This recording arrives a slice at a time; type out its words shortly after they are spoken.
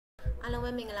Along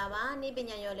with Minglava, Nipping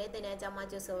your late and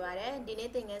Jamajo Sovare, the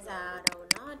thing is a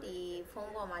the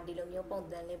phone for my Dilumio Pond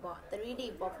than labor,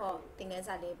 3D pop thing as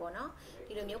a labor, no?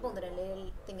 Dilumio Pond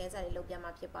than thing as a lopiam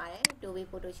up your pare, do we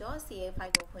put to show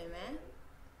CA5 of women?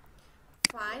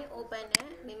 Fine, open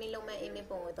it, Mimiloma Amy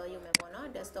Pong with you may bono,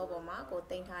 desktop or mark or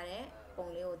think hare,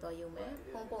 Pongleo or you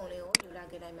may, Pompongleo, you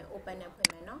like it, I may open up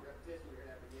women, no?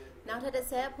 Now that the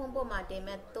say Pompo Mate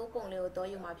met two Pongleo, do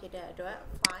you map it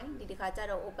fine, the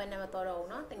Kacharo open never thought of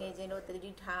no, the Nagino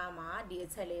 3 Tama, the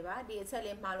Seleva, the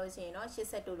Selim Malosino, she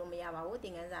said to Lumiava,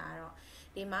 thing as arrow.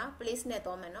 The ma, please net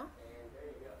omeno.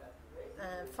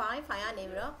 Fine, fire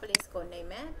neighbor, please go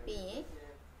name it, be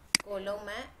go low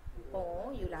man.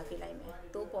 Oh, you lucky like me.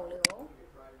 Two polio.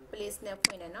 Please never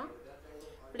point no.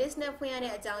 Please never point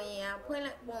a Jonia, point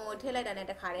won't tell it at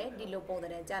the carrot, Dilopo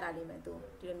than a Jara limento.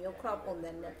 Did you crop on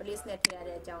them? Police net here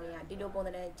at Jonia, Dilopo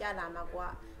than a Jala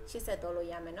Magua. She said, Dolo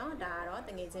Yameno, Daro,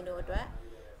 the Gizin Odra,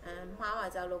 and Mama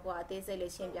Zaloqua, they say,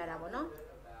 Lashin Jarabono.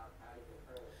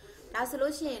 That's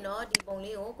solution, no, the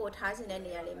polio, go Tarzan and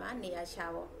Yalima, near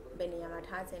shower, Beniama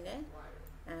Tarzan.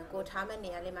 Go Taman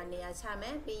near Limania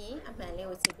Chame, being a manly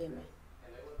with Sibime.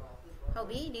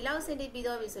 Hobby, the louse in the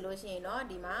video resolution, no,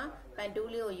 Dima,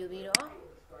 Pandulio Ubiro,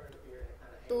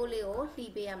 Toleo,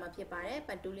 Libiama Piapare,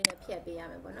 Pandulina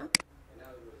Piabiamabono.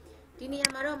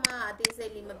 Diniamaroma, they say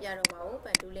Limapiano,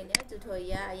 Pandulina,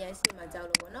 Tutoya, Yansi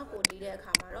Mazalobono, who did a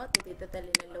camera to the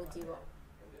Tatalina Logivo.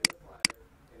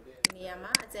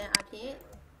 Niama, then up here,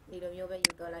 little Yoga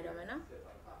Ugola Domina.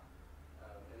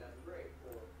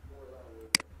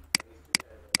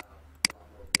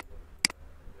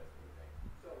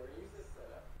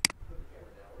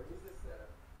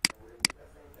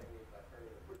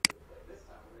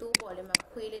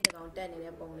 Quail the mountain in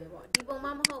a bone. People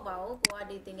mamma hobo, go at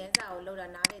the thing as our load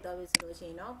and nave of his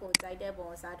solution, go side their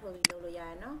bones at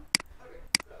Hoviano.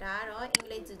 Taro,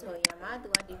 English to Toyama, to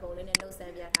what the bone and no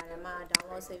Sabia Harama,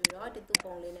 download Savio, the two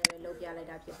bone in a lopia like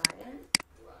that.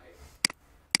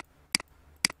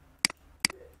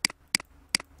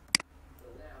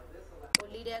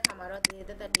 Leader Camaro,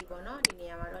 the Dibono, the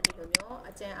Niamaro di Lumio,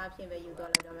 a chain up him where you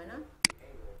dollar domina.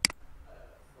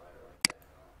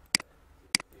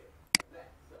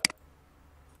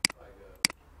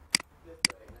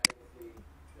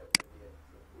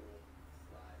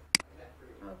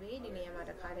 The name of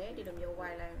the car, did you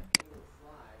wild line?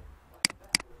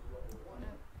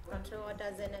 Control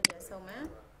doesn't appear so man.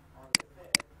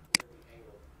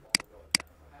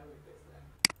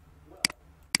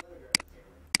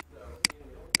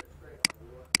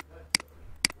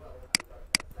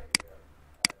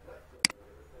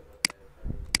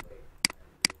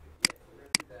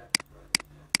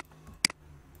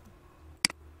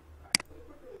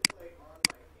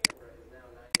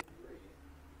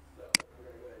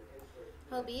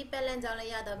 Hobby, balance on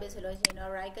the other solution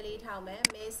or rightly town,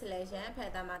 may selection,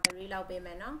 Petama, the real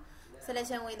payment.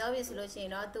 Selection with obvious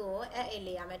solution or two,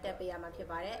 Elia Metapia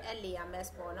Mapibare, Elia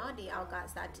Mespono, the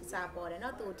outcast that support and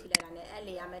not two Tilan,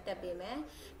 Elia Metapime,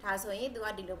 Tasoe, do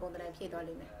a dilopon and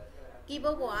Pidolime.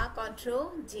 Kiboboa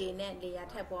control, Jane, Lea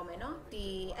Tapomeno,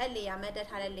 the Elia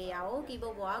Metataleao,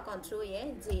 Kiboboa control,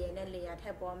 Jane, Lea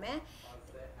Tapome,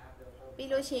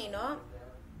 Pilochino.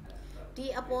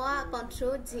 The Apoa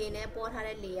control Jane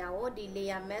Portare Leao, the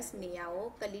Lea Mess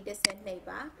Neao, Kalita Sent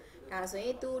Neighbor,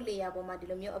 Tasoe, two Lea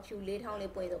Bomadilumio, a few late only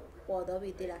point for the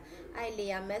Vitilla. I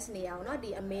Lea Mess Neao, not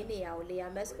the Amenia, Lea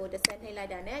Mess go to send Hela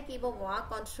Dana, keep a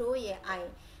control ye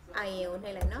I own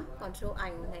Helena, control I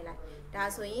own Hela.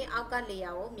 Tasoe, Alca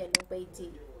Leao, Yellow Page.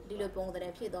 Dilopon the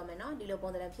Pidomino,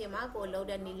 Dilopon the Pima, go load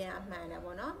and Nilia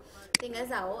Manabono. Thing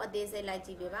as our, they say like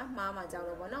Jiva, Mama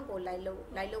Jalobono, go Lilo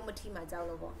Matima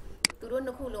Jalobo. Turun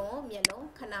Kulo, Mielo,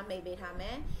 Kana maybe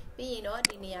Hame, being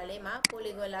not in Nialema,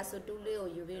 Poligola Sotulio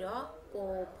Uviro,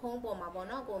 go Pompo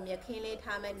Mabono, go Miakele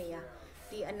Tamania.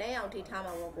 The Anea of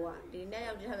Titama Wogoa, the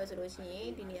Nea of the Solution,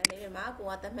 the Nialema, go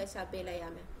at the Mesha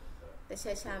Belayame. The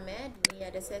Seshame,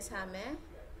 near the Seshame,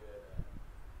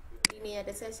 near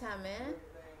the Seshame.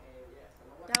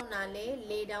 Down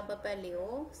lay down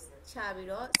Papaleo,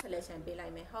 Chaviro, selection be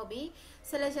like my hobby.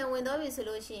 Selection window is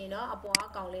solution, a boa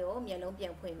cauleo, yellow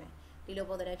pian poime.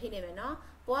 Dilopo the Pinimeno,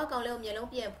 boa cauleo, yellow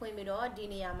pian poimido,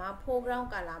 Diniama, program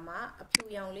calama, a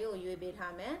few young leo, you bit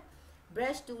hame,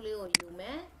 brush to leo, you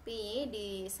may, be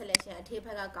the selection a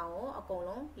tapaga cao, a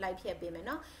colon, like here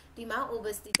bimeno, Dima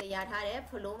overstate the yatare,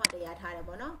 follow my yatare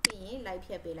bono, being like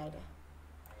here be like that.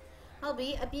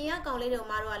 Hobby, a beer con little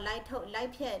maro light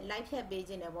pet beige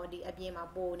in a body, a beer my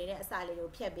bone in a salad or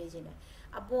pet beige in it.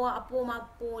 A poma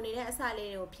bone in a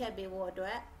salad or pet be water,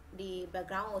 the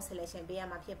background selection be a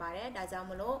mapia bare, that's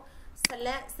amolo,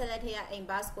 select ရဲ့ aim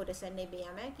bus ကိုတစ်ချက်နှိပ်ပေးရ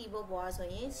မယ် keyboard ပေါ်ဆို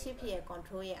ရင် shift ရဲ့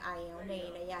control ရဲ့ I ကိုနှိပ်ရ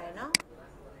င်လည်းရတယ်နော်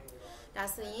ဒါ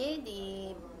ဆိုရင်ဒီ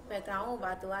background ကို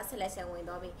ပါသူက selection ဝင်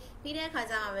တော့ပြီပြီးတဲ့အခါ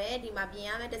ကျမှပဲဒီမှာပြင်ရ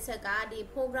မယ့်တစ်ချက်ကဒီ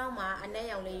foreground မှာအနက်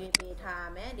ရောင်လေးရွေးပေးထားရ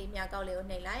မယ်ဒီမြကောက်လေးကို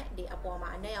နှိပ်လိုက်ဒီအပေါ်မှာ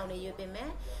အနက်ရောင်လေးရွေးပေးမ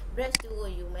ယ် brush tool ကို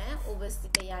ယူမယ် opacity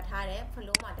တရားထားတယ်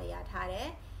flow မှာတရားထားတယ်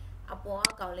အပေါ်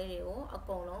အကောင်လေးတွေကိုအ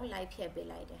ကုန်လုံးလိုက်ဖြတ်ပေး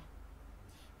လိုက်တယ်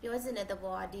ပြောစင်တဲ့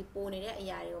ဘောကဒီပိုနေတဲ့အ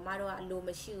ရာတွေကိုမတို့ကအလိုမ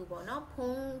ရှိဘူးပေါ့နော်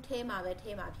ဖုံးထဲမှာပဲ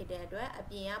ထဲမှာဖြစ်တဲ့အတွက်အ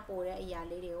ပြင်ကပိုတဲ့အရာ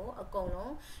လေးတွေကိုအကုန်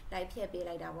လုံးလိုက်ဖြတ်ပေး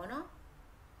လိုက်တာပေါ့နော်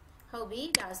ဟုတ်ပြီ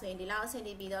ဒါဆိုရင်ဒီလောက်အဆင်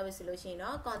ပြေပြီးတော့ပြီဆိုလို့ရှိရင်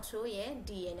တော့ control ရဲ့ D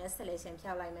ရဲ့ selection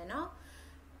ဖြောက်လိုက်မယ်နော်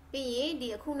ပြီးရင်ဒီ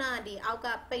အခုနဒီအောက်က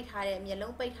ပိတ်ထားတဲ့မျက်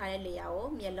လုံးပိတ်ထားတဲ့ layer ကို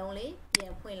မျက်လုံးလေးပြ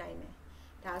န်ဖွင့်လိုက်မယ်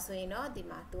ဒါဆိုရင်တော့ဒီ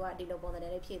မှာသူကဒီလိုပုံစံ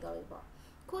နဲ့ဖြည့်သွားပြီပေါ့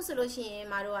ခုဆိုလို့ရှိရင်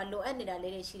မတို့ကလိုအပ်နေတာ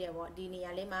လေးတွေရှိတယ်ပေါ့ဒီနေ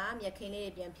ရာလေးမှာမျက်ခင်းလေး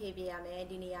တွေပြန်ဖြည့်ပေးရမယ်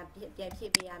ဒီနေရာပြန်ဖြ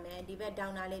ည့်ပေးရမယ်ဒီဘက်ဒေါ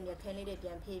င်းနာလေးမျက်ခင်းလေးတွေပြ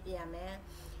န်ဖြည့်ပေးရမယ်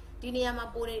ဒီနေရာမှာ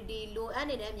ပိုနေဒီလိုအပ်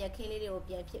နေတဲ့မျက်ခင်းလေးတွေကို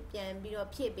ပြန်ပြီးတော့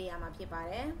ဖြည့်ပေးရမှာဖြစ်ပါ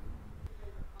တယ်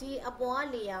ဒီအပေါ်က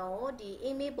layer ကိုဒီ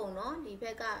image ပုံเนาะဒီဘ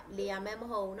က်က layer မဲ့မ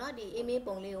ဟုတ်ဘူးเนาะဒီ image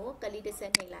ပုံလေးကိုကလီတစ်ဆ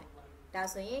က်နှိပ်လိုက်ဒါ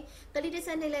ဆိုရင်ကလီတစ်ဆ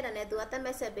က်နှိပ်လိုက်တာနဲ့သူကတက်မ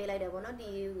က်ဆက်ပေးလိုက်တယ်ပေါ့เนาะဒီ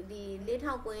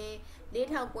4000ကွ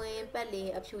င်းပတ်လေး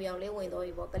အဖြူရောင်လေးဝင်သွား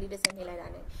ပြီပေါ့ကလီတစ်ဆက်နှိပ်လိုက်တာ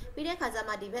နဲ့ပြီးတဲ့ခါကျ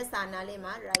မှဒီဘက်စာနာလေး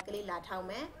မှာ right ကလေးလာထောက်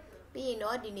မယ်ပြီးရင်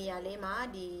တော့ဒီနေရာလေးမှာ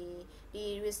ဒီ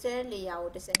reset layer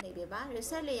ကိုတစ်ဆက်နှိပ်ပေးပါ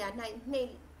reset layer နှိ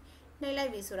ပ်လို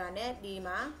က်ပြီဆိုတာနဲ့ဒီ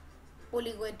မှာ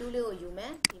polygon 2လေးကိုယူမ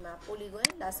ယ်ဒီမှာ polygon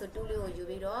lasso 2လေးကိုယူ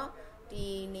ပြီးတော့ဒီ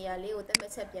နေရာလေးကိုတက်မ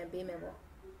က်ချက်ပြန်ပေးမယ်ပေါ့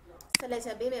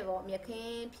selection ပေးမယ်ပေါ့မြခ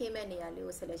င်းဖြည့်မဲ့နေရာလေး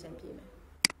ကို selection ဖြည့်မယ်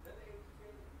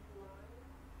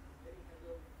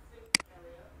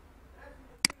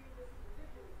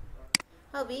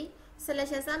ဟုတ်ပြီ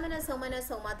selection စမ်းမဲ့နဲ့ဆုံးမဲ့နဲ့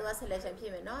ဆုံးမှသူက selection ဖြ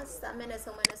ည့်မယ်เนาะစမ်းမဲ့နဲ့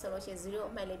ဆုံးလို့ရှိရင်0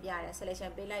အမှတ်လေးပြရတယ် selection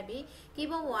ပေးလိုက်ပြီ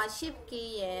keyboard က shift key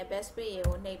ရဲ့ backspace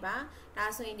ကိုနှိပ်ပါဒါ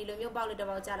ဆိုရင်ဒီလိုမျိုးပေါက်လေးတစ်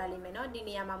ပေါက်ကျလာလိမ့်မယ်เนาะဒီ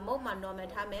နေရာမှာ mode မှာ normal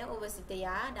ထားမယ် opacity တ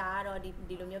ရားဒါကတော့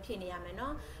ဒီလိုမျိုးဖြည့်နေရမယ်เนา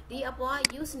ะဒီအပေါ်က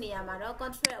use နေရာမှာတော့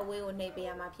control away ကိုနှိပ်ပေးရ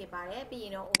မှာဖြစ်ပါတယ်ပြီးရ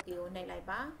င်တော့ okay ကိုနှိပ်လိုက်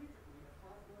ပါ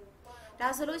ဒါ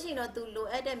ဆိုလို့ရှိရင်တော့သူလို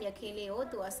အပ်တဲ့မြက်ခင်းလေးကို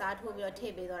သူအစားထိုးပြီးတော့ထ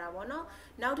ည့်ပေးတော့တာပေါ့နော်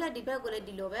နောက်ထပ်ဒီဘက်ကိုလည်း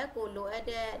ဒီလိုပဲကိုလိုအပ်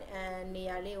တဲ့နေ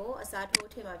ရာလေးကိုအစားထိုး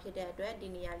ထည့်မှာဖြစ်တဲ့အတွက်ဒီ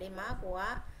နေရာလေးမှာကိုက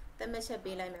တက်မက်ချက်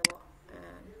ပေးလိုက်မယ်ပေါ့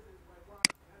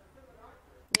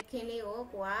မြက်ခင်းလေးကို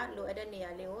ကလိုအပ်တဲ့နေ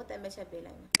ရာလေးကိုတက်မက်ချက်ပေး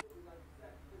လိုက်မယ်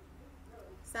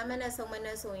စမ်းမနဲ့ဆုံးမ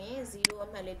နဲ့ဆိုရင်0အ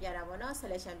မှတ်လေးပြတာပေါ့နော်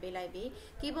selection ပေးလိုက်ပြီး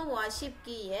keyboard က shift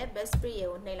key ရဲ့ backspace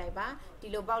ကိုနှိပ်လိုက်ပါဒီ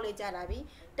လိုပေါက်လေးကျလာပြီ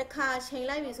တစ်ခါချိန်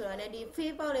လိုက်ပြီဆိုတော့ねဒီ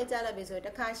fade ပေါက်လေးကျလာပြီဆိုရင်တ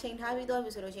စ်ခါချိန်ထားပြီးတော့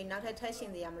ပြီဆိုလို့ရှိရင်နောက်ထပ်ထပ်ရှင်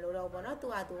စရာမလိုတော့ဘူးပေါ့နော်သူ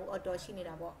ကသူ auto ရှိနေ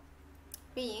တာပေါ့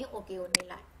ပြီးရင် okay ကိုနှိပ်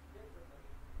လိုက်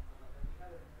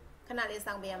ခဏလေး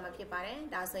စောင့်ပေးရမှာဖြစ်ပါတယ်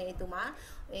ဒါဆိုရင်သူမှာ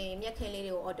မျက်ခင်းလေး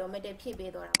တွေကို automatic ဖြည့်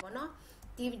ပေးတော့တာပေါ့နော်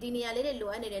ဒီနေရာလေးတွေ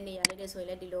လိုအပ်နေတဲ့နေရာလေးတွေဆိုရင်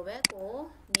လည်းဒီလိုပဲကို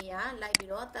နေရာလိုက်ပြီး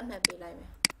တော့သတ်မှတ်ပေးလိုက်မ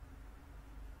ယ်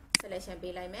selection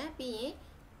ပေးလိုက်မယ်ပြီးရင်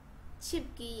shift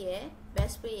key ရဲ့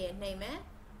backspace ရဲ့နှိပ်မယ်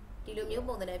ဒီလိုမျိုး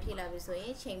ပုံစံနဲ့ဖြည့်လာပြီဆိုရ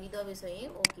င်ချိန်ပြီးတော့ပြီဆိုရင်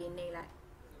okay နှိပ်လိုက်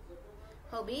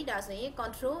ဟုတ်ပြီဒါဆိုရင်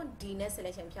control D နဲ့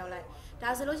selection ဖြောက်လိုက်ဒါ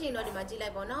ဆိုလို့ရှိရင်တော့ဒီမှာကြည့်လို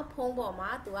က်ပေါ့နော်ဖုံးပေါ်မှာ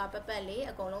သူကပတ်လေး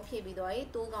အကုန်လုံးဖြည့်ပြီးတော့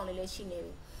တိုးကောင်လေးလည်းရှိနေ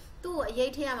ပြီသူ့ကိုအ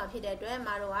ရေးထည့်ရမှာဖြစ်တဲ့အတွက်မ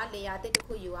တို့က layer တစ်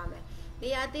ခုယူရမယ်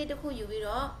layer တစ်ခုယူပြီး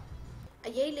တော့အ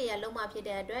ရေး layer လုံးမှာဖြစ်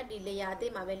တဲ့အတွက်ဒီ layer အသ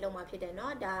စ်မှာပဲလုံးမှာဖြစ်တယ်เนา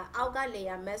ะဒါအောက်က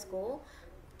layer mask ကို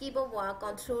keyboard ပေါ်က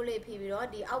control လေးဖိပြီးတော့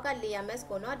ဒီအောက်က layer mask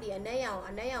ကိုเนาะဒီအနက်ရောင်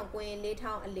ကွင်း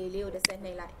4000အလေးလေးကိုတစ်ဆက်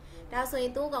နှိပ်လိုက်ဒါဆိုရ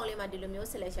င်တိုးကောင်လေးမှာဒီလိုမျိုး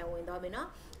selection ဝင်သွားပြီเนาะ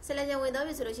selection ဝင်သွား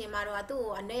ပြီဆိုလို့ရှိရင်မတို့ကသူ့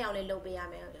ကိုအနက်ရောင်လေးလုပ်ပေးရ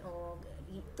မယ်သူ့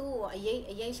ကိုအ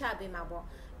ရင်ချပေးမှာပေါ့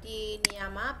ဒီနေရာ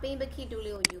မှာ paint bucket tool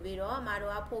လေးကိုယူပြီးတော့မ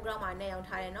တို့က foreground မှာအနက်ရောင်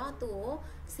ထားတယ်เนาะသူ့ကို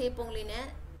ဆေးပုံးလေးနဲ့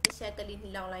တစ်ချက်ကလေးနှ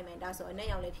လောင်းလိုက်မယ်ဒါဆိုအနက်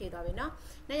ရောင်လေးဖြည့်သွားပြီเนาะ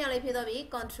အနက်ရောင်လေးဖြည့်သွားပြီ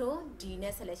control D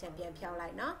နဲ့ selection ပြန်ဖြောက်လို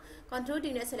က်เนาะ control D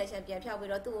နဲ့ selection ပြန်ဖြောက်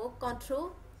ပြီးတော့သူ့ကို control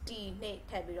T နှိပ်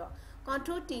ထည့်ပြီးတော့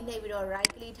control T နှိပ်ပြီးတော့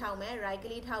right click ထောက်မယ် right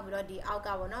click ထောက်ပြီးတော့ဒီအောက်က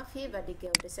ပေါ့နော် fill vertical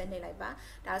ကိုတစ်ဆက်နှိပ်လိုက်ပါ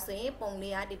ဒါဆိုရင်ပုံ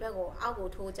လေးကဒီဘက်ကိုအောက်ကို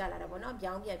ထိုးကျလာတာပေါ့နော်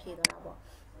ပြောင်းပြန်ဖြည့်သွားတာပေါ့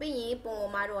ပြီးရင်ပုံ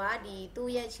ပေါ်မှာတော့ဒီသူ့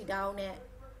ရဲ့ခြေထောက်နဲ့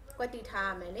ကွက်တိထား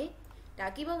ရမယ်လေဒါ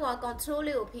keyboard က control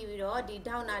လေးကိုဖိပြီးတော့ဒီ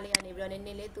ထောက်နာလေးကနေပြီးတော့နည်းန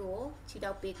ည်းလေးသူ့ကိုခြေ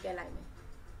ထောက်ပေးကက်လိုက်မယ်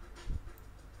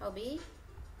ဟုတ်ပြီ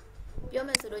ပြောမ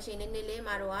ယ်ဆိုလို့ရှိရင်နည်းနည်းလေး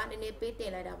မှာတော့နည်းနည်းပေးတ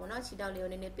င်လိုက်တာပေါ့နော်ခြေထောက်လေး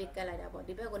ကိုနည်းနည်းပေးကက်လိုက်တာပေါ့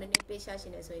ဒီဘက်ကိုနည်းနည်းပေးရှာရှ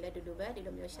င်နေဆိုရင်လည်းတူတူပဲဒီ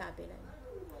လိုမျိုးရှာပေးလိုက်မယ်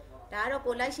ဒါကတော့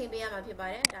ကိုလိုက်ရှင်ပေးရမှာဖြစ်ပါ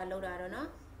တယ်ဒါလောက်တာတော့နော်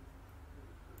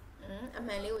အ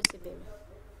မှန်လေးကိုရှင်းပေးမယ်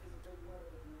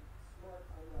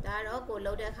ဒါကတော့ကို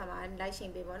လောက်တဲ့အခါမှာလိုက်ရှ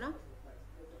င်ပေးပေါ့နော်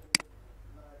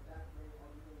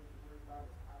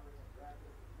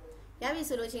ရပြီ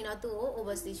ဆိုလို့ရှိရင်တော့သူ့ကို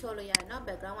oversee shot လို့ရတယ်เนาะ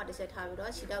background မှာတစ်ချက်ထားပြီး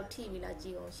တော့ရှီတောက်ထိပြီးလာကြ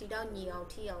ည့်အောင်ရှီတောက်ညီအောင်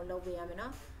ထိအောင်လုပ်ပေးရမယ်เนา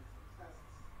ะ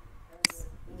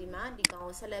ဒီမှာဒီကောင်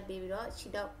ကိုဆက်လက်ပေးပြီးတော့ခြေ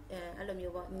တော့အဲ့လို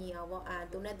မျိုးပေါ့ညီအောင်ပေါ့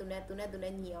သူ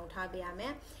နဲ့ညီအောင်ထားပေးရမ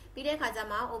ယ်ပြီးတဲ့ခါကျ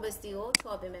မှ obesity ကို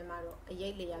ချော့ပေးမယ်မှာတော့အ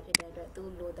ရေးလေရဖြစ်တဲ့အတွက်သူ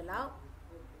လိုတလော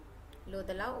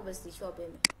က် obesity ချော့ပေး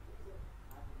မယ်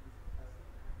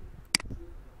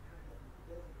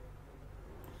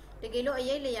တကယ်လို့အ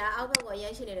ရေးလေရအောက်ဘက်ကိုအရ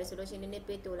င်ရှိနေတယ်ဆိုလို့ရှိရင်နည်းနည်း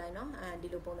ပေးတူလိုက်နော်ဒီ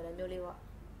လိုပုံစံမျိုးလေးပေါ့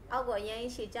အောက်ကိုအရင်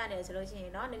ရှည်ကြနေတယ်ဆိုလို့ရှိရ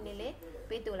င်တော့နည်းနည်းလေး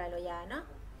ပေးတူလိုက်လို့ရရနော်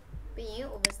ပြီးရင်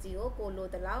obesity ကိုလို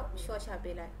တလောက် short ချ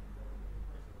ပေးလိုက်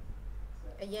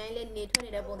အရင်လေးနေထွက်နေ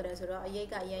တဲ့ပုံစံဆိုတော့အရေး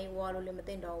ကအရင်ဝါလို့လည်းမ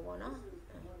သိတော့ဘူးပေါ့နော်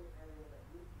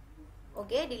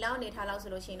okay ဒီလောက်နေထားလောက်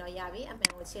ဆိုလို့ရှိရင်တော့ရပြီအမှ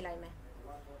န်ကိုချစ်လိုက်မယ်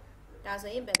ဒါ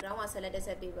ဆိုရင် background မှာ select တစ်ဆ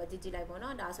က်ပြီးတော့ကြည့်လိုက်ပေါ့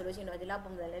နော်ဒါဆိုလို့ရှိရင်တော့ဒီလောက်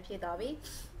ပုံစံလေးဖြစ်သွားပြီ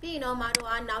ပြီးရင်တော့မတို့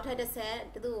ကနောက်ထပ်တစ်ဆက်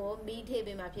သူ့ကိုမီးထည့်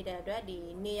ပေးမှဖြစ်တဲ့အတွက်ဒီ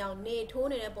နေအောင်နေထိုး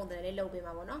နေတဲ့ပုံစံလေးလုပ်ပေး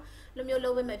မှာပေါ့နော်လိုမျိုးလု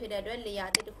ပ်ပေးမှဖြစ်တဲ့အတွက် layer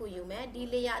အသစ်တစ်ခုယူမယ်ဒီ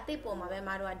layer အသစ်ပေါ်မှာပဲမ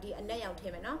တို့ကဒီအနက်ရောင်ထ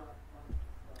ည့်မယ်နော်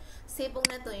စေးပုံ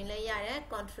နဲ့တွင်လည်းရတယ်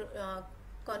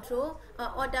control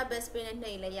order base pin နဲ့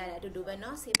နှိပ်လိုက်ရတယ်အတူတူပဲเน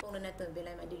าะစေးပုံနဲ့တွင်ပေး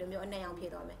လိုက်မယ်ဒီလိုမျိုးအနက်ရောင်ဖြ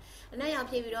ည့်သွားမယ်အနက်ရောင်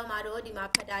ဖြည့်ပြီးတော့မတို့ဒီမှာ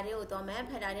ဖတ်တာတွေကိုသွားမယ်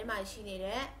ဖတ်တာတွေမှာရှိနေ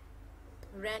တဲ့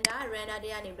render တွေကနေ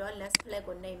ပြီးတော့ lens flag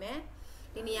ကိုနှိပ်မယ်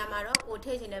ဒီနေရာမှာတော့ကိုထ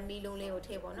ည့်ချင်တဲ့မီလုံးလေးကိုထ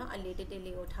ည့်ပေါ့เนาะအလေးတိတိ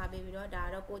လေးကိုထားပေးပြီးတော့ဒါက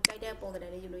တော့ကိုကြိုက်တဲ့ပုံစံ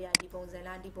လေးယူလို့ရဒီပုံစံ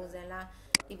လား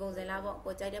ပေါ့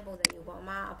ကိုကြိုက်တဲ့ပုံစံယူပေါ့အ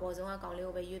မအပေါ်ဆုံးကကောင်လေး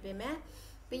ကိုပဲရွေးပေးမယ်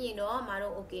ပြီးရင်တော့မ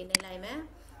တို့ okay နှိပ်လိုက်မယ်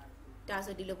ဒါ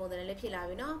ဆိုဒီလိုပုံစံလေးဖြစ်လာ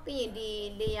ပြီเนาะပြီးရင်ဒီ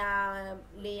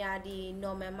layer ဒီ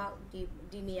normal mount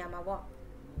ဒီနေရာမှာပေါ့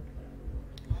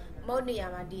mode နေရာ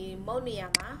မှာဒီ mode နေရာ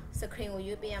မှာ screen ကို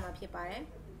ရွေးပေးရမှာဖြစ်ပါတယ်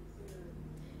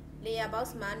layer box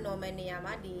မှာ normal နေရာ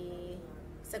မှာဒီ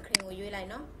screen ကိုရွေးလိုက်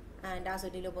เนาะဒါ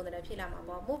ဆိုဒီလိုပုံစံလေးဖြစ်လာမှာ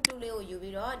ပေါ့ move tool လေးကိုယူ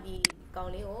ပြီးတော့ဒီကော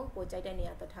င်လေးကိုကြိုက်တဲ့နေ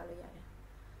ရာသွားထားလို့ရတယ်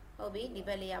ဟုတ်ပြီဒီဘ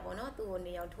က် layer ပေါ့เนาะသူ့ကို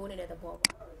နေအောင်ထိုးနေတဲ့သဘော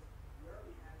ပေါ့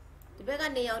ဒီဘက်က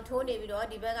နေအောင်ထိုးနေပြီးတော့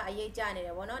ဒီဘက်ကအရေးကျနေတ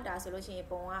ယ်ဗောနော်ဒါဆိုလို့ရှိရင်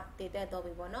ပုံကတည်တက်တော့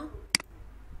ပြီဗောနော်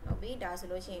ဟုတ်ပြီဒါဆို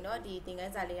လို့ရှိရင်တော့ဒီသင်ခ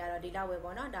န်းစာလေးကတော့ဒီလောက်ပဲ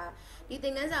ဗောနော်ဒါဒီသ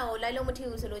င်ခန်းစာကိုလိုက်လို့မထီ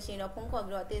ဘူးဆိုလို့ရှိရင်တော့ဖုန်းခေါ်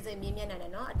ပြီးတော့အသေးစိတ်မြင်မြင်နိုင်တ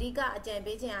ယ်နော်အဓိကအကြံ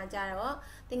ပေးခြင်းအားကြတော့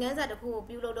သင်ခန်းစာတစ်ခုကို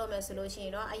ပြုလုပ်တော့မယ်ဆိုလို့ရှိရ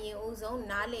င်တော့အရင်ဦးဆုံး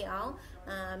နားလည်အောင်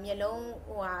မျက်လုံး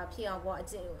ဖြစ်အောင်ဗောအ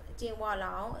ကျဉ်းဝ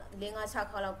လောက်အောင်5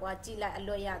 6ခေါက်လောက်ကွာကြည့်လိုက်အ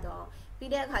လွတ်ရတော့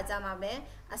ပြီးတဲ့အခါကျမှပဲ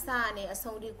အစကနေအ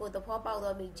ဆုံးထိကိုသဘောပေါက်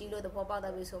တော့ပြီကြီးလို့သဘောပေါက်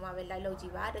တော့ပြီဆိုမှပဲလိုက်လို့ကြ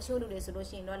ည့်ပါတချို့လူတွေဆိုလို့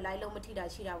ရှိရင်တော့လိုက်လို့မထိတာ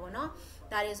ရှိတာပေါ့နော်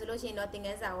ဒါတွေဆိုလို့ရှိရင်တော့သင်ခ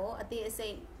န်းစာကိုအသေးအစိ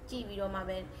တ်ကြည့်ပြီးတော့မှ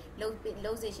ပဲ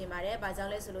လုံးစေရှင်ပါတယ်ဘာကြော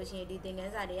င့်လဲဆိုလို့ရှိရင်ဒီသင်ခ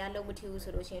န်းစာတွေကလုံးမထိဘူး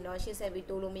ဆိုလို့ရှိရင်တော့ရှေ့ဆက်ပြီး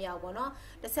တိုးလို့မရဘူးပေါ့နော်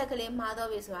တစ်ဆက်ကလေးမှားတော့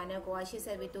ပြီဆိုတာနဲ့ကိုကရှေ့ဆ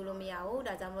က်ပြီးတိုးလို့မရဘူး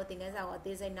ဒါကြောင့်မလို့သင်ခန်းစာကိုအ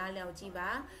သေးစိတ်နားလည်အောင်ကြည့်ပါ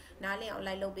နားလည်အောင်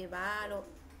လိုက်လုပ်ပေးပါလို့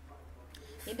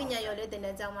ဒီပညာရော်လေးသင်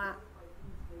တဲ့ကြောင့်မှ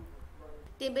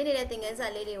တင်ပေးနေတဲ့သင်ခန်းစာ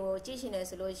လေးတွေကိုကြည့်ရှင်နေ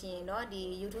ဆိုလို့ရှိရင်တော့ဒီ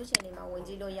YouTube channel မှာဝင်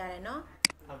ကြည့်လို့ရတယ်เนาะ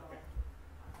ဟုတ်ကဲ့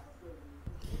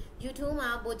YouTube မှာ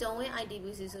ဗိုလ်ချုပ်ဝင်း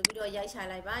I.T.V.C ဆိုပြီးတော့ရိုက်ချ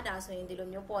လိုက်ပါဒါဆိုရင်ဒီလို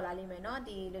မျိုးပေါ်လာလိမ့်မယ်เนาะ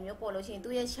ဒီလိုမျိုးပေါ်လို့ရှိရင်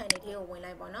သူ့ရဲ့ channel ထဲကိုဝင်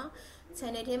လိုက်ပါเนาะ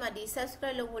channel ထဲမှာဒီ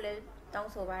subscribe လုပ်ဖို့လည်းတော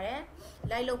င်းဆိုပါတယ်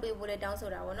like လုပ်ပေးဖို့လည်းတောင်းဆို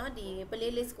တာပေါ့เนาะဒီ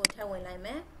playlist ကိုထည့်ဝင်လိုက်မ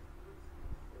ယ်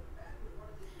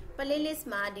playlist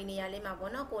မှာဒီနေရာလေးမှာ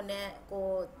ပေါ့နော်ကိုနဲ့ကို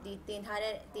ဒီတင်ထား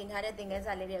တဲ့သင်ခန်း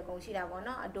စာလေးတွေအကုန်ရှိတာပေါ့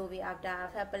နော် Adobe After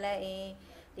Effects plugin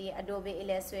ဒီ Adobe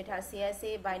Illustrator CS5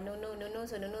 by Nunu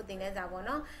ဆို Nunu သင်ခန်းစာပေါ့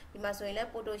နော်ဒီမှာဆိုရင်လည်း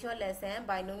Photoshop lesson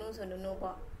by Nunu ဆို Nunu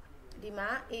ပေါ့ဒီမှာ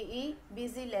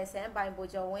I.T.V.C lesson by ဗို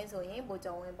လ်ကျော်ဝင်းဆိုရင်ဗိုလ်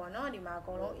ကျော်ဝင်းပေါ့နော်ဒီမှာအ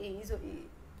ကုန်လုံး I.T.V.C ဆို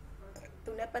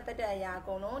သူနဲ့ပတ်သက်တဲ့အရာအ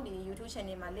ကုန်လုံးဒီ YouTube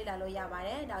channel မှာလေ့လာလို့ရပါတ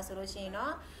ယ်ဒါဆိုလို့ရှိရင်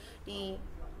တော့ဒီ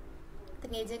တ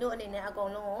ကယ်ချင်းတို့အနေနဲ့အကု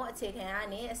န်လုံးကိုအခြေခံက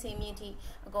နေအစင်းမြင့်ထိ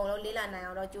အကုန်လုံးလေးလာနိုင်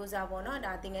အောင်တော့စူးစမ်းပေါ့နော်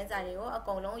ဒါသင်ခန်းစာတွေကိုအ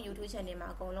ကုန်လုံး YouTube channel မှာ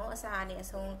အကုန်လုံးအစအနေအ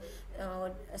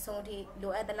ဆုံးထိ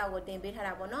လိုအပ်တဲ့လောက်ကိုတင်ပေးထား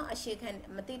တာပေါ့နော်အခြေခံ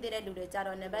မသိသေးတဲ့လူတွေကြ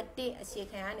တော့နံပါတ်1အခြေ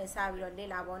ခံကနေစပြီးတော့လေ့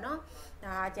လာပေါ့နော်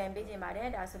ဒါအကြံပေးခြင်းပါတယ်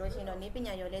ဒါဆိုလို့ရှိရင်တော့နည်းပ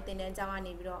ညာရော်လေးသင်တန်းကျောင်းက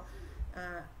နေပြီးတော့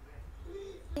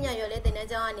ပညာရော်လေးသင်တန်း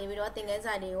ကျောင်းကနေပြီးတော့သင်ခန်း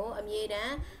စာတွေကိုအမြဲတ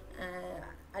မ်း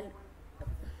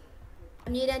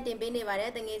တင်ပေးနေပါတ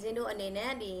ယ်တငယ်ချင်းတို့အနေ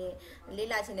နဲ့ဒီလေး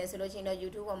လာချင်တယ်ဆိုလို့ရှိရင်တော့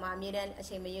YouTube ပေါ်မှာအမြဲတမ်းအ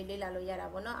ချိန်မရွေးလေးလာလို့ရတာ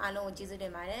ပေါ့နော်အားလုံးကိုကျေးဇူးတ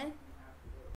င်ပါတယ်